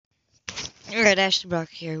Alright, Ashley Brock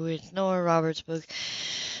here with Noah Roberts' book,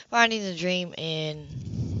 Finding the Dream,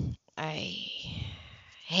 and I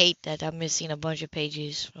hate that I'm missing a bunch of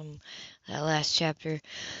pages from that last chapter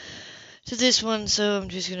to this one, so I'm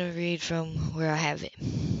just gonna read from where I have it.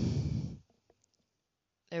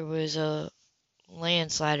 There was a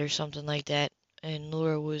landslide or something like that, and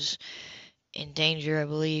Laura was in danger, I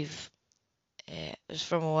believe. It was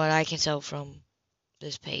from what I can tell from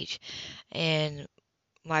this page, and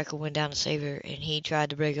Michael went down to save her, and he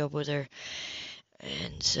tried to break up with her,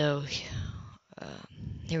 and so uh,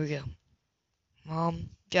 here we go. Mom,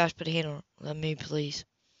 Josh put a hand on her. Let me, please.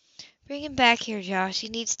 Bring him back here, Josh. He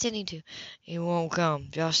needs tending to. He won't come,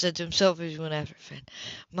 Josh said to himself as he went after Finn.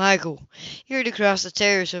 Michael, he hurried across the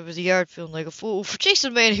terrace over the yard, feeling like a fool for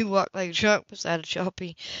chasing a man who walked like a drunk beside a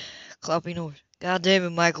clopping horse. God damn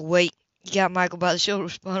it, Michael, wait. He got Michael by the shoulder,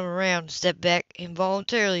 spun him around, and stepped back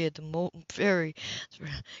involuntarily at the molten fury.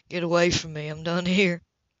 Get away from me. I'm done here.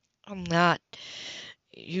 I'm not.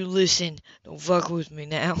 You listen. Don't fuck with me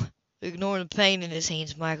now. Ignoring the pain in his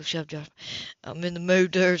hands, Michael shoved Josh. I'm in the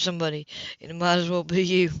mood to hurt somebody, and it might as well be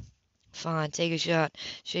you. Fine, take a shot.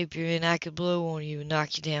 Shape you're in, I could blow on you and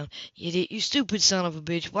knock you down. You idiot, you stupid son of a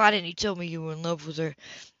bitch. Why didn't you tell me you were in love with her?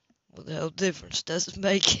 What the hell difference does it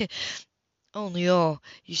make? Only all.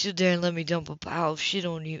 You stood there and let me dump a pile of shit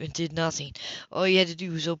on you and did nothing. All you had to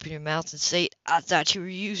do was open your mouth and say it. I thought you were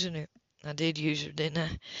using her. I did use her, didn't I?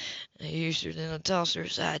 I used her, then I tossed her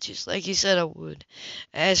aside, just like you said I would.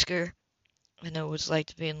 Ask her. I know what it's like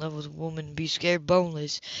to be in love with a woman and be scared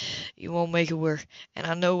boneless. You won't make it work. And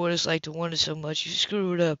I know what it's like to want it so much you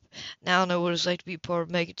screw it up. Now I know what it's like to be part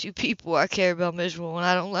of making two people I care about miserable when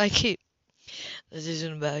I don't like it. This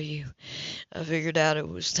isn't about you. I figured out it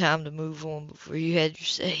was time to move on before you had your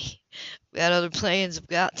say. I've got other plans. I've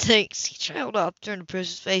got things. He trailed off, turned to press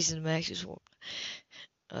his face into Max's warm.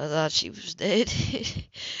 I thought she was dead.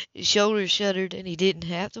 His shoulders shuddered, and he didn't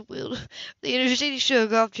have to wield the energy. He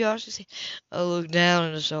shook off Josh's hand. I looked down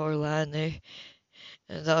and I saw her lying there.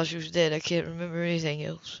 I thought she was dead. I can't remember anything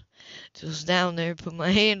else. Till I was down there, put my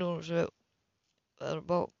hand on her throat. Felt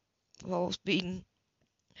her pulse beating.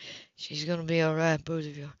 She's gonna be alright, both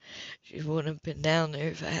of you. She wouldn't have been down there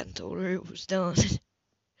if I hadn't told her it was done. If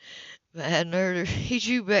I hadn't hurt her. He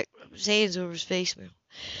drew back, rubbed his hands over his face.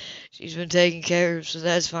 She's been taken care of, so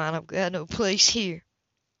that's fine. I've got no place here.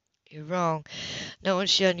 You're wrong. No one's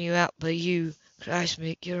shutting you out but you. Christ,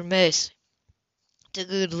 Mick, you're a mess. Took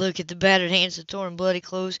a good look at the battered hands and torn bloody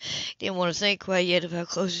clothes. Didn't want to think quite yet of how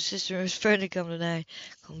close his sister and his friend had come tonight.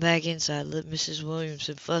 Come back inside. Let Mrs.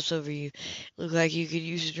 Williamson fuss over you. Look like you could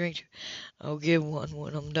use a drink. I'll get one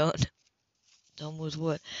when I'm done. Done with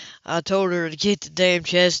what? I told her to get the damn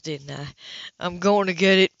chest, didn't I? I'm going to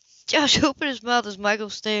get it. Josh opened his mouth as Michael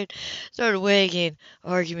started away again.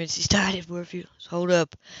 Arguments, he's tired of Warfield. Hold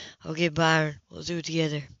up. I'll get Byron. We'll do it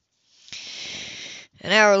together.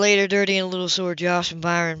 An hour later, dirty and a little sore, Josh and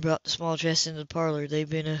Byron brought the small chest into the parlor. They'd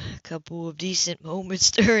been a couple of decent moments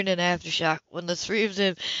during an aftershock when the three of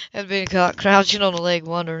them had been caught crouching on a leg,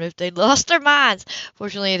 wondering if they'd lost their minds.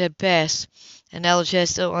 Fortunately, it had passed, and now the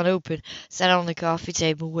chest, still unopened, sat on the coffee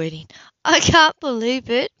table waiting. I can't believe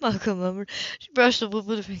it, Michael murmured. She brushed the wood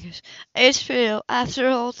with her fingers. It's real, after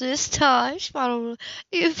all this time. She smiled.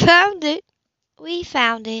 You found it. We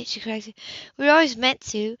found it, she corrected. We always meant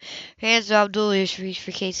to. Her hands dropped dully as she reached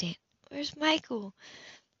for Kate's hand. Where's Michael?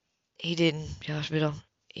 He didn't, Josh bit off.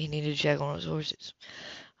 He needed to check on his horses.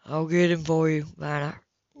 I'll get him for you, Minor.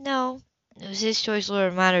 No, it was his choice to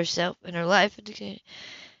remind herself in her life.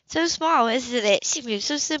 So small, isn't it? She moved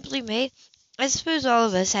so simply made. I suppose all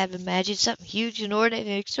of us have imagined something huge and ordinary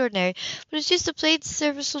and extraordinary, but it's just a plain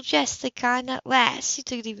serviceable jest, the kind that lasts. She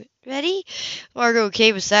took a deep breath. Ready? Margot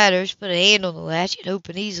came beside her. She put a hand on the latch. It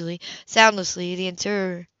opened easily, soundlessly, the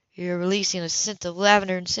interior releasing a scent of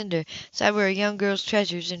lavender and cinder, inside were a young girl's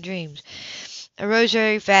treasures and dreams. A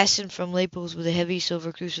rosary fastened from lapels with a heavy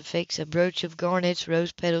silver crucifix, a brooch of garnets,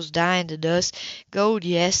 rose petals dying to dust. Gold,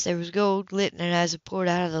 yes, there was gold glittering as it poured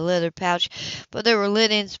out of the leather pouch, but there were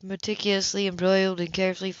linens, meticulously embroidered and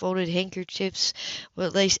carefully folded handkerchiefs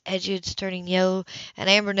with lace edges turning yellow, an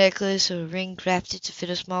amber necklace, a ring crafted to fit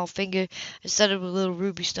a small finger, and studded with little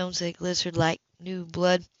ruby stones that glistened like new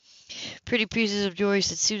blood. Pretty pieces of jewelry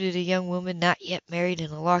that suited a young woman not yet married,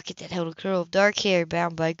 and a locket that held a curl of dark hair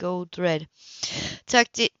bound by gold thread.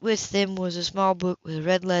 Tucked it with them was a small book with a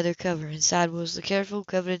red leather cover. Inside was the careful,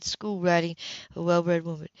 coveted school writing of a well-bred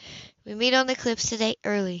woman. We meet on the cliffs today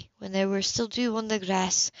early, when there were still dew on the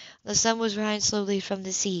grass. The sun was rising slowly from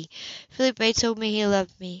the sea. Felipe told me he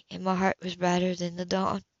loved me, and my heart was brighter than the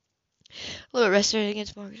dawn. Laura rested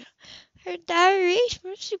against Margaret. Her diary.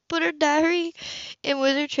 She put her diary in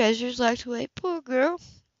with her treasures locked away. Poor girl.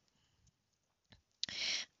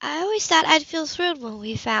 I always thought I'd feel thrilled when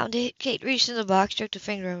we found it. Kate reached in the box, stroked a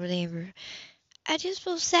finger over the amber. I just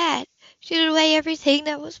feel sad. She threw away everything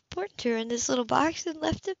that was important to her in this little box and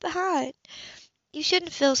left it behind. You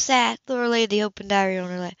shouldn't feel sad. Laura laid the open diary on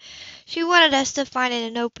her lap. She wanted us to find it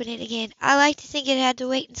and open it again. I like to think it had to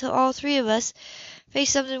wait until all three of us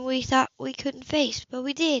faced something we thought we couldn't face, but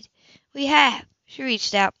we did. We have. She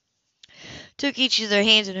reached out, took each of their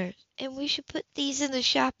hands in hers. And we should put these in the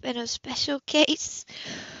shop in a special case.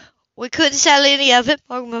 We couldn't sell any of it,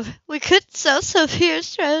 Margaret. We couldn't sell some here in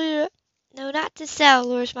Australia. No, not to sell,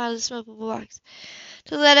 Laura smiled at the smokable box.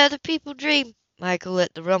 To let other people dream. Michael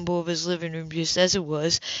let the rumble of his living room just as it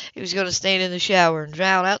was. He was going to stand in the shower and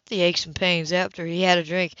drown out the aches and pains after he had a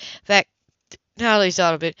drink. In fact, now that he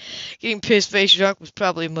thought of it, getting pissed-faced drunk was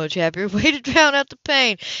probably a much happier way to drown out the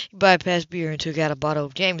pain. He bypassed beer and took out a bottle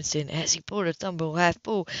of Jameson. As he poured a tumbler half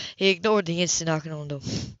full, he ignored the instant knocking on the door.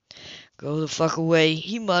 Go the fuck away,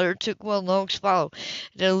 he muttered, took one long swallow,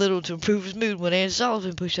 and then a little to improve his mood when Anne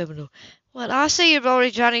Sullivan pushed open the door. Well, I see you've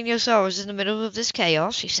already drowning your sorrows in the middle of this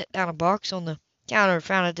chaos. She set down a box on the counter and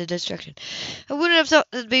frowned at the destruction. I wouldn't have thought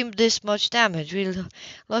there'd be this much damage. We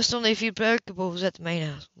lost only a few collectibles at the main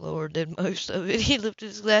house. Lord did most of it. He lifted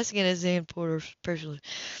his glass again as Anne poured her personally.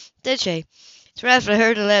 Did she? It's rather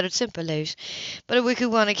hurt a lot of sympathies, but a wicked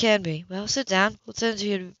one it can be. Well, sit down. We'll tend to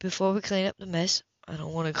you before we clean up the mess. I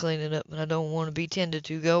don't want to clean it up, and I don't want to be tended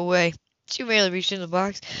to. Go away. She merely reached in the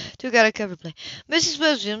box, took out a cover plate. Mrs.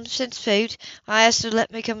 Williams sent food. I asked her to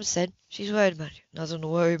let me come instead. She's worried about you. Nothing to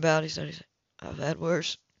worry about, he said. I've had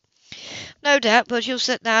worse. No doubt, but you'll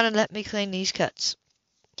sit down and let me clean these cuts.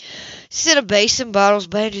 She set a basin, bottles,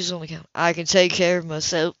 bandages on the counter. I can take care of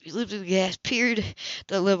myself. He lifted the gas, peered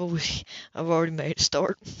the level with I've already made a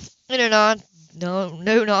start. In her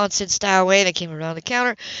no nonsense style way, and I came around the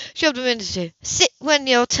counter, shoved him into the chair. Sit when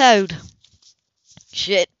you're told.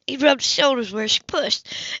 Shit. He rubbed his shoulders where she pushed.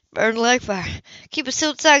 Burned like fire. Keep a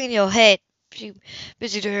silk tongue in your head. She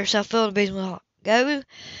busied herself filling the basin with hot. Go.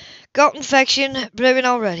 Got infection brewing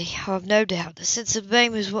already. I've no doubt. The sense of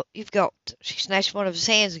blame is what you've got. She snatched one of his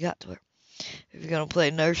hands and got to her. If you're going to play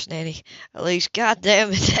nurse, Nanny, at least,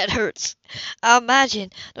 goddamn it, that hurts. I imagine.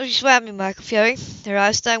 Don't you sweat me, Michael Fury. Her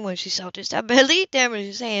eyes stung when she saw just how badly he damaged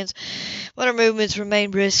his hands, but her movements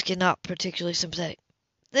remained brisk and not particularly sympathetic.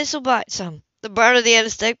 This'll bite some. The burn of the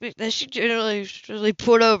anesthetic that she generally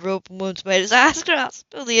poured over open wounds made his eyes cross,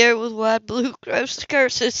 fill the air with wide blue gross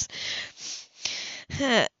curses.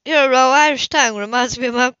 Your raw Irish tongue reminds me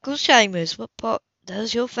of my Uncle Seamus. What part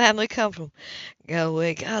does your family come from? Go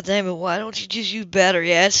away, goddamn it, why don't you just use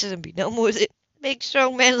battery acid and be done with it? Big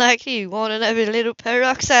strong man like you wanting every little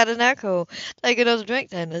peroxide and alcohol. Take another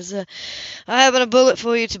drink then. I haven't a bullet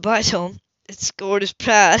for you to bite on. It scored his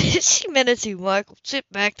pride. She meant it to. Michael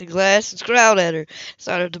tipped back the glass and scowled at her.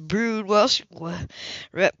 Started to brood while she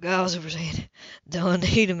wrapped gauze over his hand. Done.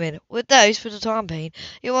 Need a minute. With those for the time being,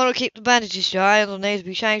 you want to keep the bandages dry and they'll need to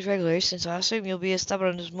be changed regularly, since I assume you'll be as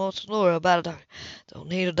stubborn as most Laura about a doctor. Don't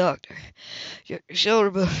need a doctor. Shook her shoulder,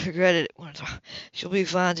 but regretted it one time. She'll be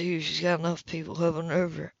fine too. She's got enough people hovering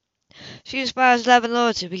over her. She inspires love and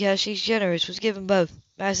loyalty because she's generous, was given both.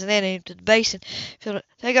 Passing Annie into the basin, filled it.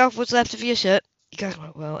 Take off what's left of your shirt. You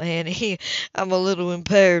got well, Annie, I'm a little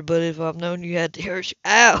impaired, but if I've known you had to hurt you.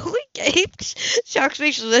 Ow! He gaped. Shocked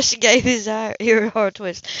speechless as she gave his ear a hard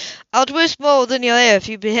twist. I'll twist more than your hair if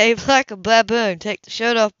you behave like a baboon. Take the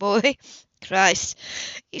shirt off, boy. Christ.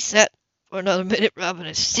 He sat for another minute, rubbing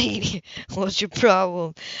his steam. What's your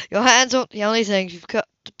problem? Your hands aren't the only things you've cut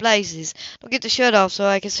to places. Don't get the shirt off so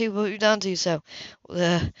I can see what you've done to yourself. What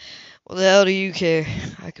the hell do you care?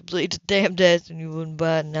 I could bleed to damn death and you wouldn't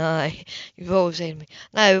bat an eye. You've always hated me.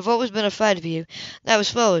 No, I've always been afraid of you. That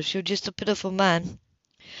was foolish. You're just a pitiful man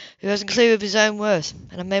who isn't clear of his own worth,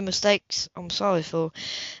 and I made mistakes I'm sorry for.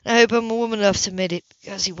 And I hope I'm a woman enough to admit it,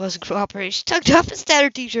 because he wasn't cooperating. She tugged up and stared her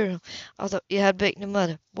teacher. I thought you had beaten your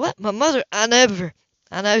mother. What? My mother? I never.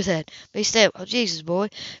 I know that. Be still. Oh, Jesus, boy.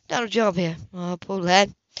 You've done a job here. Oh, poor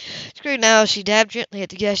lad. Screwed now, she dabbed gently at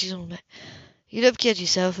the gashes on the back. You'd have killed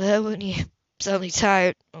yourself, though, wouldn't you? Suddenly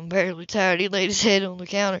tired, unbearably tired, he laid his head on the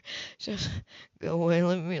counter. Just go away and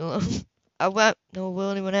leave me alone. I won't, nor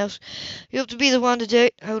will anyone else. You have to be the one to do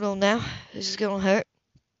it. Hold on now. This is going to hurt.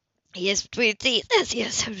 Yes, between the teeth.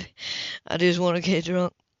 Yes. I just want to get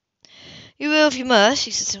drunk. You will if you must,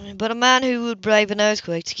 she said something, but a man who would brave an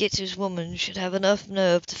earthquake to get to his woman should have enough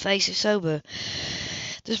nerve to face her sober.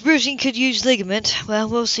 This bruising could use ligament. Well,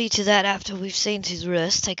 we'll see to that after we've seen to the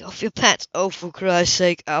rest. Take off your pants. Oh, for Christ's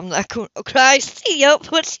sake, I'm not going. Oh, Christ! Yup,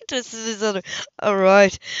 what's she twisted his other?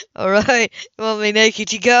 Alright, alright. You want me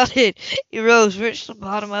naked? You got it. He rose, reached the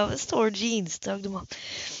bottom of his torn jeans, tugged them up.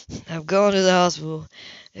 I've gone to the hospital.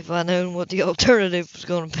 If I'd known what the alternative was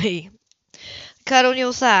going to be. Cut on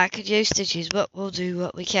your thigh could use stitches, but we'll do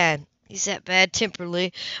what we can. He sat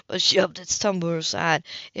bad-temperedly, but shoved its tumbler aside.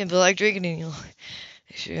 He didn't feel like drinking any longer.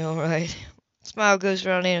 Is she all right? A smile goes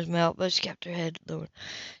around Anna's mouth, but she kept her head lowered.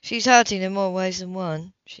 She's hurting in more ways than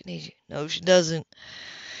one. She needs you. No, she doesn't.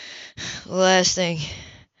 The last thing.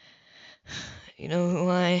 You know who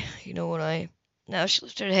I am. You know what I am. Now she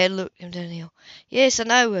lifted her head and looked him down the hill. Yes, I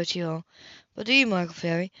know what you are. But do you, Michael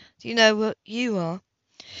Ferry? Do you know what you are?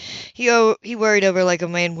 He worried over like a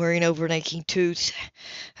man worrying over an aching tooth.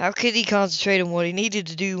 How could he concentrate on what he needed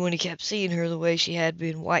to do when he kept seeing her the way she had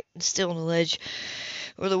been, white and still on the ledge,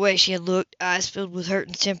 or the way she had looked, eyes filled with hurt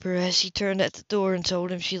and temper as she turned at the door and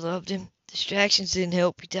told him she loved him? Distractions didn't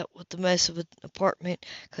help. He dealt with the mess of an apartment,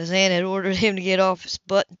 'cause Ann had ordered him to get off his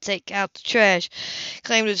butt and take out the trash,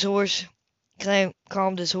 calmed his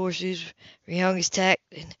horses, rehung his tack,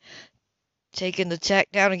 and taking the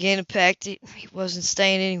tack down again and packed it. He wasn't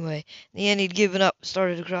staying anyway. In the end, he'd given up and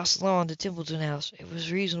started across the lawn to Templeton House. It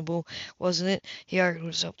was reasonable, wasn't it? He argued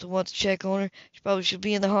with himself to want to check on her. She probably should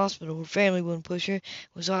be in the hospital. Her family wouldn't push her. It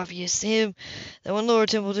was obvious to him that when Laura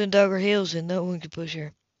Templeton dug her heels in, no one could push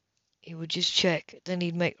her. He would just check. Then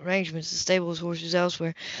he'd make arrangements to stable his horses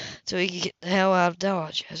elsewhere so he could get the hell out of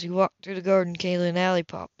Dodge. As he walked through the garden, Kayla and Allie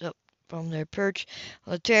popped up from their perch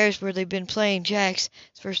on the terrace where they'd been playing jacks.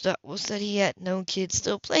 His first thought was that he hadn't known kids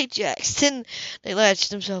still played jacks. Then they latched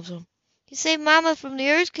themselves on. "You saved Mama from the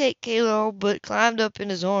earthquake," Kayla all but climbed up in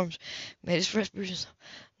his arms. Made his fresh bruises.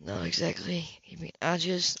 "Not exactly. You mean I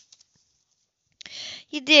just..."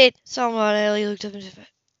 "You did." Somewhat Allie looked up and said,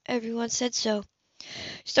 "Everyone said so."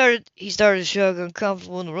 He started to shrug,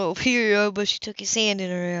 uncomfortable in the role of hero, but she took his hand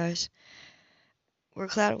in her eyes were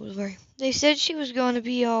clouded with worry. "They said she was going to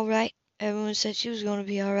be all right. Everyone said she was going to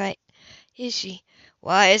be all right." "Is she?"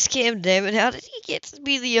 "Why, it's Kim, damn it. How did he get to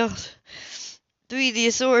be the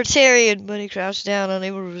authoritarian?" But he crouched down,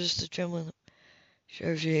 unable to resist the trembling lip.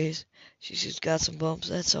 "Sure she is. She's just got some bumps,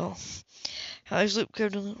 that's all." Howie's lip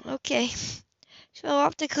curved a little. "Okay." She fell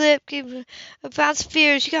off the cliff, gave a bounce of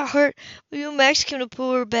fear. She got hurt. "Will you and Max come to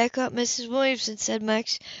pull her back up?" Mrs. Williamson said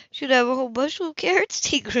Max should have a whole bushel of carrots.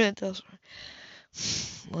 He grinned.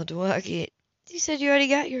 "What do I get?" "You said you already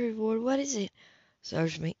got your reward. What is it?"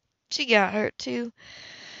 "Search me." "She got hurt, too."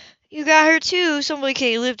 "You got hurt, too." Somebody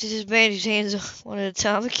came and lifted his bandaged hands one at a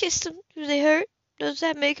time and kissed them. "Do they hurt? Does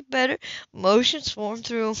that make it better?" Emotion swarmed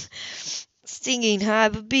through him. Stinging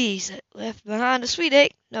hive of bees that left behind a sweet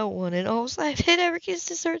ache. No one in all his life had ever kissed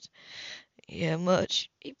his hurts. "Yeah, much."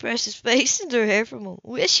 He pressed his face into her hair for a moment,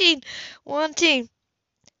 wishing, wanting.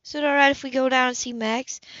 "Is it all right if we go down and see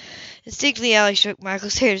Max?" Instinctively, Allie stroked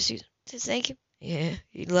Michael's hair to soothe him. To thank him. "Yeah,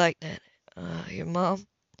 you'd like that. Your mom?"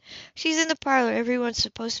 "She's in the parlor. Everyone's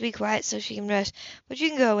supposed to be quiet so she can rest. But you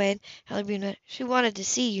can go in." Allie beamed. "She wanted to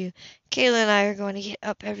see you. Kayla and I are going to get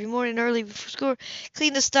up every morning early before school,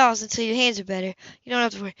 clean the stalls until your hands are better. You don't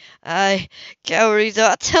have to worry." Cowardly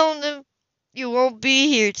thought. "Tell them you won't be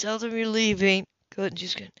here. Tell them you're leaving." Good,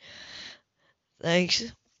 just good. "Thanks."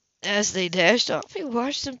 As they dashed off, he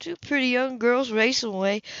watched them two pretty young girls race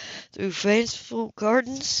away through fanciful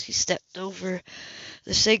gardens. He stepped over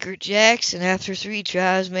the sacred jacks, and after 3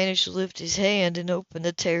 tries managed to lift his hand and open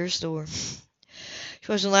the terrace door.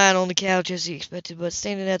 She wasn't lying on the couch as he expected, but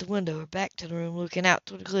standing at the window, her back to the room, looking out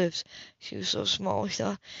toward the cliffs. She was so small, he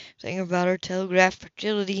thought, thinking about her telegraph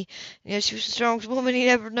fragility, and yet she was the strongest woman he'd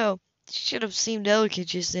ever known. She should have seemed delicate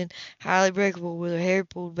just then, highly breakable, with her hair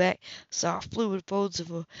pulled back, soft blue with folds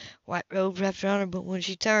of a white robe wrapped around her. But when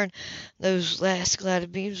she turned, those last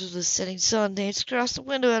gilded beams of the setting sun danced across the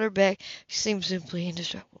window at her back. She seemed simply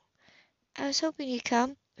indestructible. "I was hoping you'd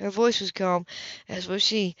come." Her voice was calm, as was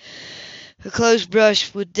she. Her close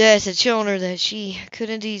brush with death had shown her that she could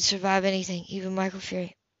indeed survive anything, even Michael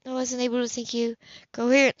Ferry. "I wasn't able to think you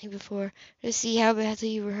coherently before, to see how badly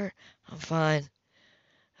you were hurt." "I'm fine.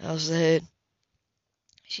 How's the head?"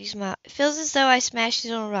 She smiled. "It feels as though I smashed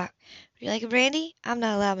it on a rock. Would you like a brandy? I'm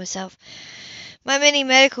not allowed myself. My many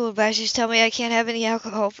medical advisors tell me I can't have any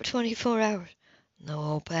alcohol for 24 hours. "No,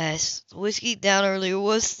 I'll pass. The whiskey down earlier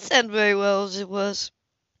wasn't done very well as it was."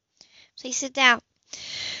 "Please sit down."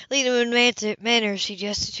 Leading him in manner, she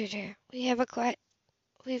gestured to her chair.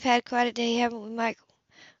 We've had quite a day, haven't we, Michael?"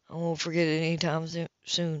 "I won't forget it any time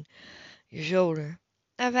soon. Your shoulder."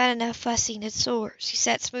 "I've had enough fussing. It's sore." She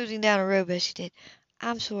sat smoothing down her robe as she did.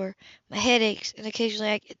 I'm sore. My head aches, and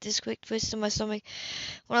occasionally I get this quick twist in my stomach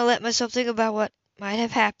when I let myself think about what might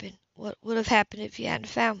have happened, what would have happened if you hadn't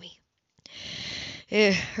found me.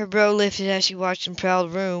 Yeah, her brow lifted as she watched him prowl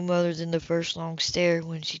the room, other than the first long stare.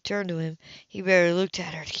 When she turned to him, he barely looked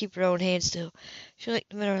at her to keep her own hand still. She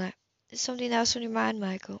licked him in her lap. Is something else on your mind,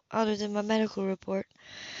 Michael, other than my medical report?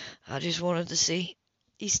 I just wanted to see.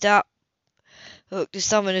 He stopped, hooked his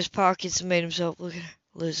thumb in his pockets, and made himself look at her.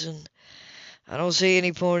 Listen, I don't see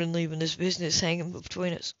any point in leaving this business hanging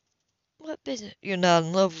between us. What business? You're not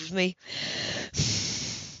in love with me.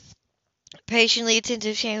 Patiently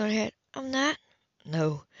attentive, she hung her head. I'm not.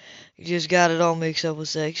 No, you just got it all mixed up with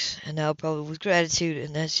sex, and now probably with gratitude,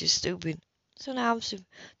 and that's just stupid. So now I'm stupid.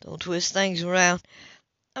 Don't twist things around.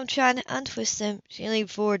 I'm trying to untwist them. She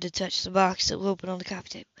leaned forward to touch the box still open on the coffee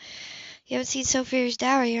table. You haven't seen Sophia's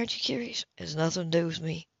dowry, aren't you curious? It has nothing to do with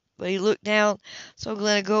me. But he looked down, saw a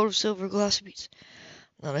glint of gold, silver, glossy beads.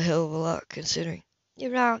 Not a hell of a lot, considering.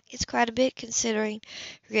 You're wrong. It's quite a bit, considering.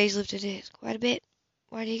 Her gaze lifted his. Quite a bit.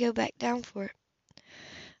 Why do you go back down for it?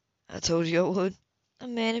 I told you I would. A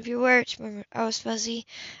man of your word, she murmured. I was fuzzy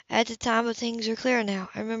at the time, but things are clear now.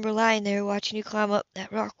 I remember lying there, watching you climb up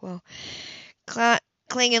that rock wall,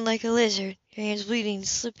 clinging like a lizard, your hands bleeding,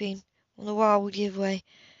 slipping when the wall would give way.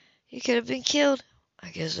 You could have been killed. I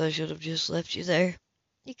guess I should have just left you there.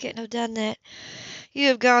 You couldn't have done that. You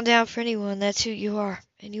have gone down for anyone, that's who you are.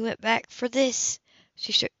 And you went back for this.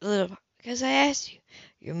 She shook a little. Because I asked you.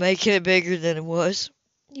 You're making it bigger than it was.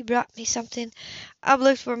 You brought me something I've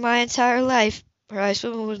looked for my entire life. Her eyes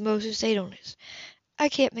swimming with emotion stayed on his. I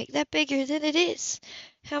can't make that bigger than it is.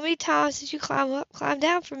 How many times did you climb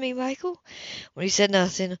down for me, Michael? When he said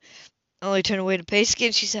nothing, only turned away to pace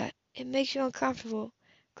again, she said, it makes you uncomfortable.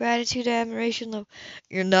 Gratitude, admiration, love.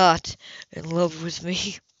 You're not in love with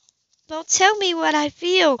me. Don't tell me what I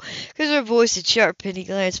feel. Because her voice had sharpened, he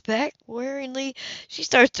glanced back. Worryingly, she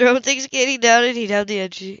started throwing things, getting down, and he'd have the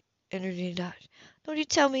energy to dodge. Don't you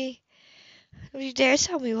dare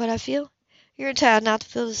tell me what I feel. You're entitled not to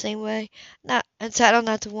feel the same way. Not entitled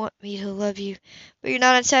not to want me to love you. But you're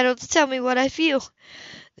not entitled to tell me what I feel.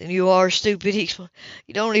 Then you are stupid, he explained.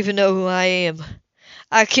 You don't even know who I am.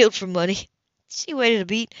 I killed for money. She waited a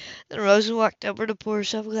beat, then rose and walked over to pour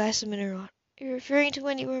herself a glass of mineral water. You're referring to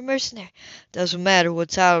when you were a mercenary. Doesn't matter what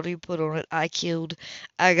title you put on it. I killed.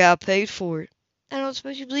 I got paid for it. I don't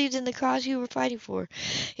suppose you believed in the cause you were fighting for.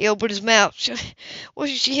 He opened his mouth.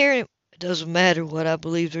 Wasn't she hearing him? It doesn't matter what I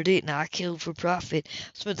believed or didn't. I killed for profit.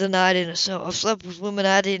 Spent the night in a cell. I've slept with women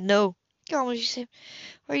I didn't know. Go on, she said.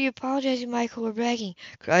 Are you apologizing, Michael, or bragging?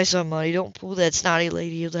 Christ almighty, don't pull that snotty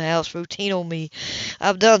lady of the house routine on me.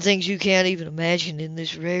 I've done things you can't even imagine in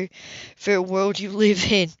this rare, fair world you live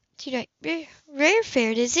in. She's like,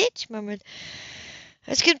 rarefied, is it? She murmured.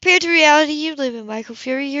 As compared to reality you live in, Michael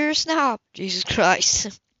Fury, you're a snob. Jesus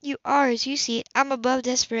Christ. You are, as you see it. I'm above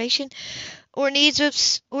desperation or needs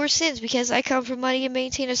or sins because I come from money and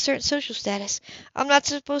maintain a certain social status. I'm not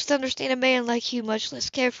supposed to understand a man like you, much less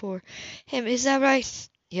care for him. Is that right?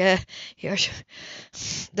 Yeah,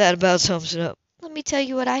 that about sums it up. Let me tell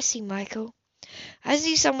you what I see, Michael. I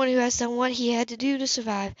see someone who has done what he had to do to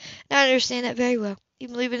survive, and I understand that very well.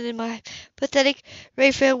 Even living in my pathetic,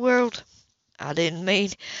 Raphael world. I didn't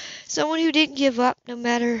mean someone who didn't give up, no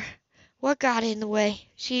matter what got in the way.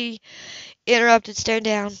 She interrupted, staring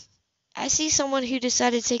down. I see someone who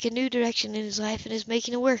decided to take a new direction in his life and is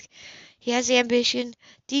making it work. He has ambition,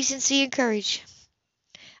 decency, and courage.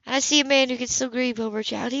 And I see a man who can still grieve over a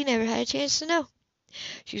child he never had a chance to know.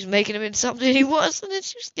 She was making him into something he wasn't, and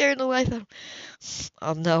she was scaring the life out of him.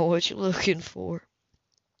 I'm not what you're looking for.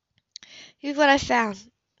 Here's what I found.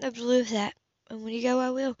 I believe that. And when you go, I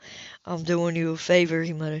will. I'm doing you a favor,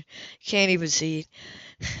 he muttered. You can't even see it.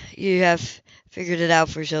 You have figured it out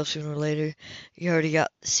for yourself sooner or later. You already got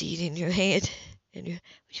the seed in your hand.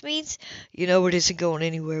 Which means you know it isn't going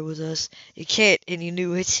anywhere with us. It can't, and you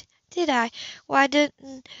knew it. Did I? Why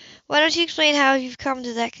don't you explain how you've come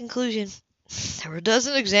to that conclusion? There were a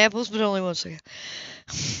dozen examples, but only one second.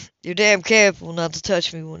 You're damn careful not to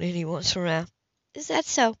touch me when anyone's around. Is that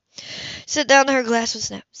so? Set down her glass with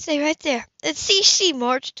snap. Stay right there. And see, she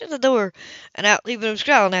marched to the door and out, leaving him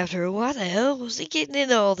scowling after her. Why the hell was he getting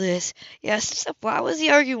into all this? Yes, why was he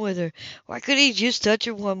arguing with her? Why couldn't he just touch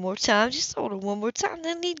her one more time? Just hold her one more time,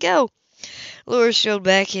 then he'd go. Laura strode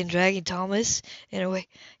back in, dragging Thomas in her way.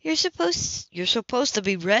 You're supposed to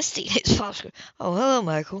be resting, his father. Oh, hello,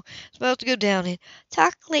 Michael. It's about to go down in.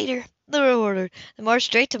 Talk later, Laura ordered, and marched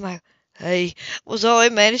straight to Michael. Hey, was all he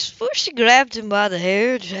managed before she grabbed him by the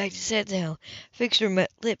hair, dragged his head down, fixed her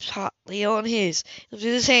lips hotly on his,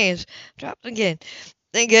 lifted his hands, dropped again.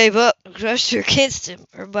 then gave up and crushed her against him.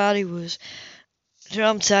 Her body was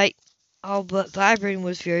drum tight, all but vibrating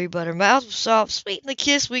with fury, but her mouth was soft, sweet, and the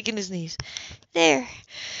kiss weakened his knees. There,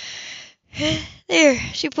 there.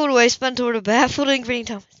 She pulled away, spun toward a baffled and grinning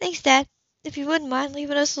Tom. Thanks, Dad. If you wouldn't mind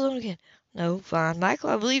leaving us alone again. No, fine, Michael.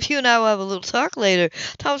 I believe you and I will have a little talk later.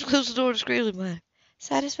 Thomas closed the door discreetly behind him.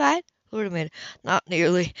 Satisfied? Lord Amanda. Not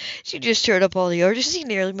nearly. She just stirred up all the urgency,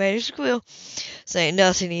 nearly made her squeal. Saying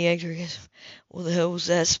nothing, he yanked her against him. What the hell was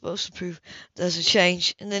that supposed to prove? Doesn't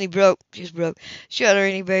change. And then he broke, just broke.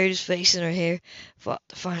 Shuddering, he buried his face in her hair. Fought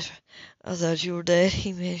to find her. I thought you were dead,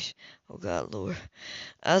 he managed. Oh, God, Lord.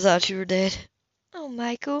 I thought you were dead. Oh,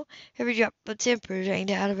 Michael. Every drop of temper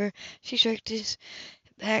drained out of her. She shrugged his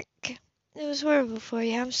back. It was horrible for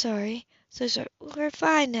you. I'm sorry. So sorry. We're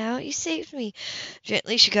fine now. You saved me.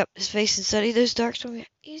 Gently, she cupped his face and studied those dark stormy eyes.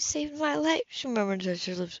 You saved my life, she murmured and touched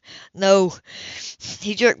her lips. No.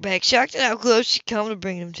 He jerked back, shocked at how close she'd come to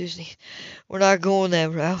bringing him to his knees. We're not going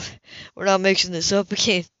that route. We're not mixing this up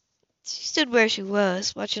again. She stood where she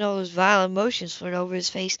was, watching all those violent motions flood over his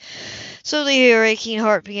face. Slowly, her aching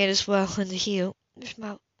heart began to swell and to heal. Her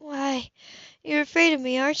smile. Why? You're afraid of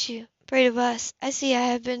me, aren't you? Afraid of us. I see I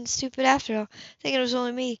have been stupid after all, thinking it was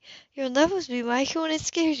only me. You're in love with me, Michael, and it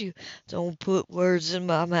scares you. Don't put words in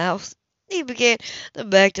my mouth. He began, then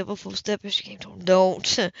backed up a full step as she came to him.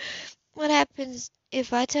 Don't. What happens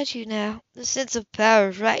if I touch you now? The sense of power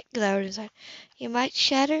of right glowered inside. You might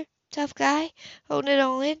shatter, tough guy, holding it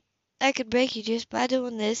all in. I could break you just by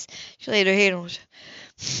doing this. She laid her hand on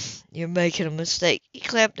his. You're making a mistake. He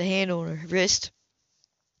clamped a hand on her wrist.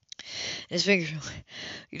 His fingers.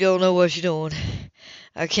 You don't know what you're doing.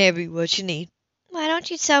 I can't be what you need. Why don't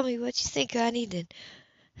you tell me what you think I need then?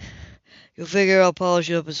 You'll figure I'll polish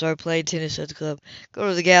you up and start playing tennis at the club. Go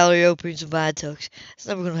to the gallery openings and buy tucks. It's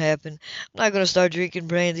never going to happen. I'm not going to start drinking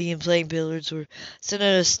brandy and playing billiards or sitting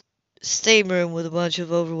in a steam room with a bunch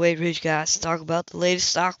of overweight rich guys to talk about the latest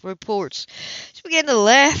stock reports. She began to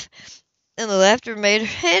laugh, and the laughter made her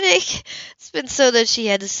headache. It's been so that she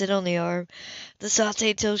had to sit on the arm. The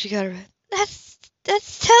sauté till she got her.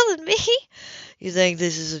 That's telling me. You think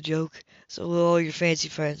this is a joke? So will all your fancy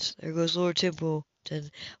friends. There goes Lord Templeton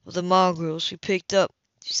with the mongrel she picked up.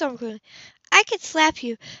 She saw him quickly. I could slap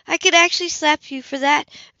you. I could actually slap you for that.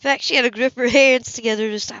 In fact, she had to grip her hands together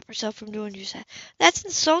to stop herself from doing just that. That's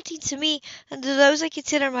insulting to me and to those I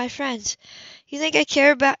consider my friends. You think I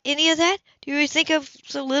care about any of that? Do you really think of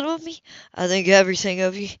so little of me? I think everything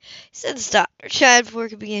of you. He said stop her child before it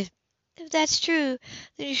could begin. If that's true,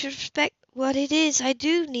 then you should respect what it is I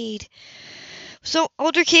do need. So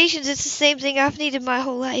altercations, it's the same thing I've needed my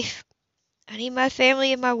whole life. I need my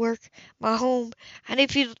family and my work, my home. I need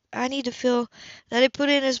to feel that I put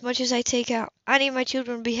in as much as I take out. I need my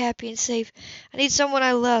children to be happy and safe. I need someone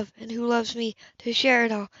I love and who loves me to share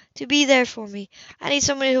it all, to be there for me. I need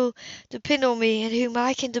someone who'll depend on me and whom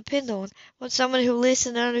I can depend on. I want someone who'll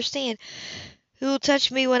listen and understand, who'll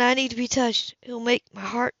touch me when I need to be touched, who'll make my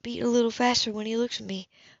heart beat a little faster when he looks at me.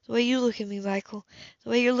 The way you look at me, Michael. The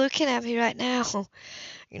way you're looking at me right now.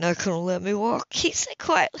 You're not going to let me walk, he said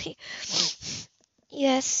quietly.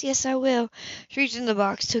 Yes, I will. She reached in the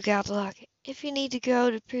box, took out the locket. If you need to go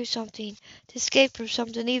to prove something, to escape from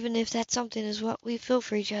something, even if that something is what we feel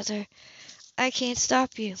for each other, I can't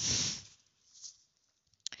stop you.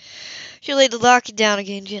 She laid the locket down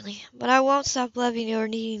again gently. But I won't stop loving you or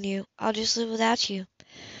needing you. I'll just live without you.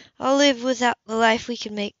 I'll live without the life we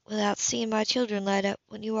can make, without seeing my children light up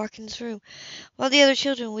when you walk in this room, while the other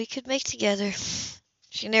children we could make together.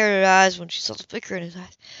 She narrowed her eyes when she saw the flicker in his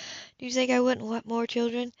eyes. Do you think I wouldn't want more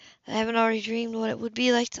children? I haven't already dreamed what it would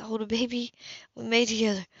be like to hold a baby we made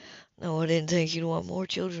together. No, I didn't think you'd want more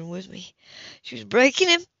children with me. She was breaking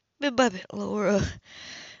him bit by bit.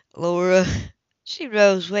 Laura. She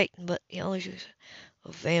rose, waiting, but he only shook his head.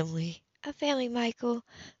 A family. A family, Michael.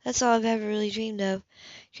 That's all I've ever really dreamed of.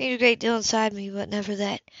 Changed a great deal inside me, but never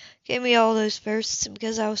that. Gave me all those firsts, and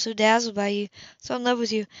because I was so dazzled by you, so in love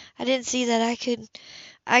with you, I didn't see that I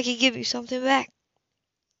could give you something back.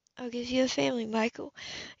 I'll give you a family, Michael.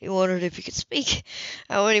 He wondered if he could speak.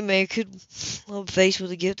 How any man could love faced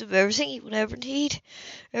with the gift of everything he would ever need,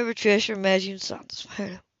 ever treasure, imagine, and sought to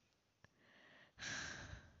inspire.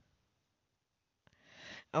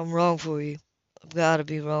 I'm wrong for you. I've got to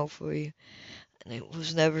be wrong for you. And it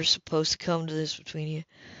was never supposed to come to this between you.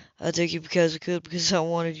 I took you because I could, because I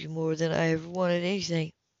wanted you more than I ever wanted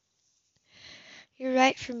anything. You're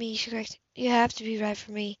right for me, she corrected. You have to be right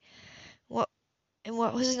for me.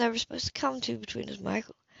 What was never supposed to come to between us,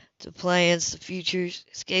 Michael? The plans, the futures.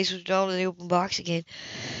 His gaze was drawn to the open box again.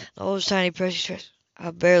 All those tiny precious treasures.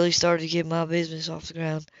 I barely started to get my business off the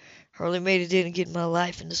ground. Hardly made it in and getting my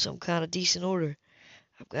life into some kind of decent order.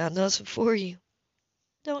 I've got nothing for you.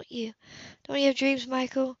 Don't you? Don't you have dreams,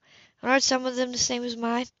 Michael? Aren't some of them the same as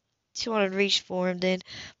mine? She wanted to reach for him then,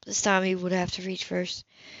 but this time he would have to reach first.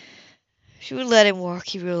 She would let him walk,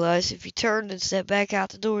 he realized. If he turned and stepped back out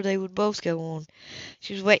the door, they would both go on.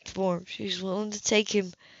 She was waiting for him. She was willing to take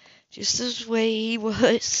him just this way he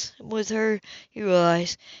was. And with her, he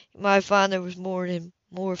realized, he might find there was more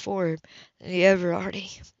for him than he ever already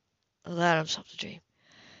allowed himself to dream.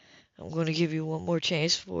 I'm going to give you one more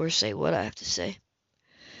chance before I say what I have to say.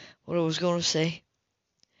 What I was going to say.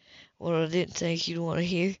 What I didn't think you'd want to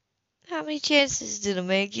hear. How many chances did a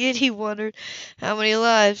man get? He wondered. How many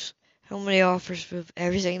lives? How many offers of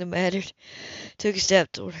everything that mattered? Took a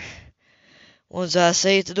step toward her. Once I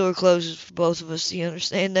say it, the door closes for both of us. Do you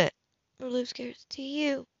understand that? Her lips curved. Do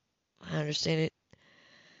you? I understand it.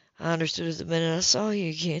 I understood it the minute I saw you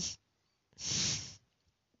again.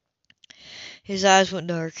 His eyes went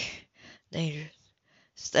dark. Dangerous.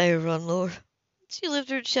 Stay or run, Lord. She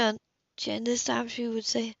lifted her chin. This time she would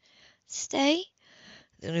say, Stay?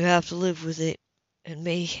 Then you have to live with it. And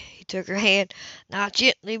me. He took her hand, not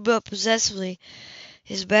gently but possessively.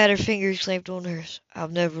 His battered fingers clamped on hers.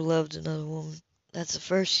 I've never loved another woman. That's the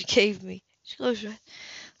first you gave me. She closed her eyes.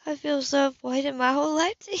 I feel so I've waited my whole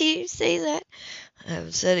life to hear you say that. I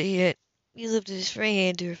haven't said it yet. He lifted his free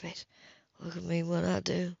hand to her face. Look at me when I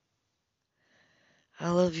do. I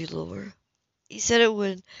love you, Laura. He said it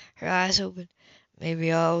with her eyes open.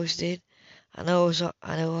 Maybe I always did. I know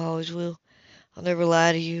I always will. I'll never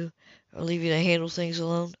lie to you or leave you to handle things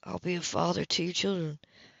alone. I'll be a father to your children.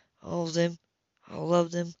 All of them. I'll love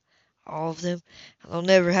them. All of them. And I'll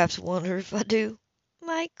never have to wonder if I do.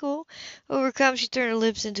 Michael. Overcome, she turned her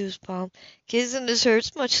lips into his palm. Kissing this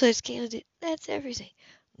hurts much less candid. That's everything.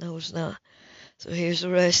 No, it's not. So here's the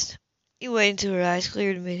rest. He waited until her eyes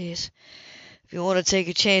cleared amid his. If you want to take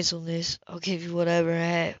a chance on this, I'll give you whatever I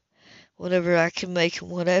have. Whatever I can make and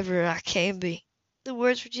whatever I can be. The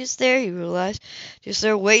words were just there, he realized. Just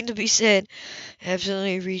there waiting to be said.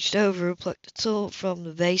 Absently he reached over, plucked a tool from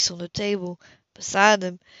the vase on the table beside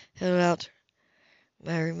them, held it out to her.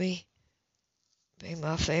 Marry me. Be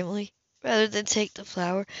my family. Rather than take the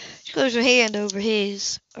flower, she closed her hand over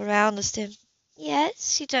his, around the stem.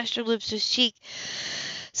 Yes, she touched her lips to his cheek,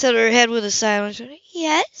 settled her head with a silence.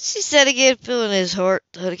 Yes, she said again, feeling his heart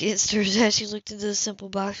thud against hers as she looked into the simple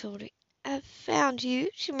box holder. I've found you,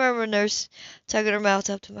 she murmured, nurse, tugging her mouth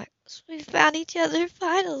up to Mike. We found each other,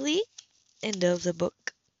 finally. End of the book.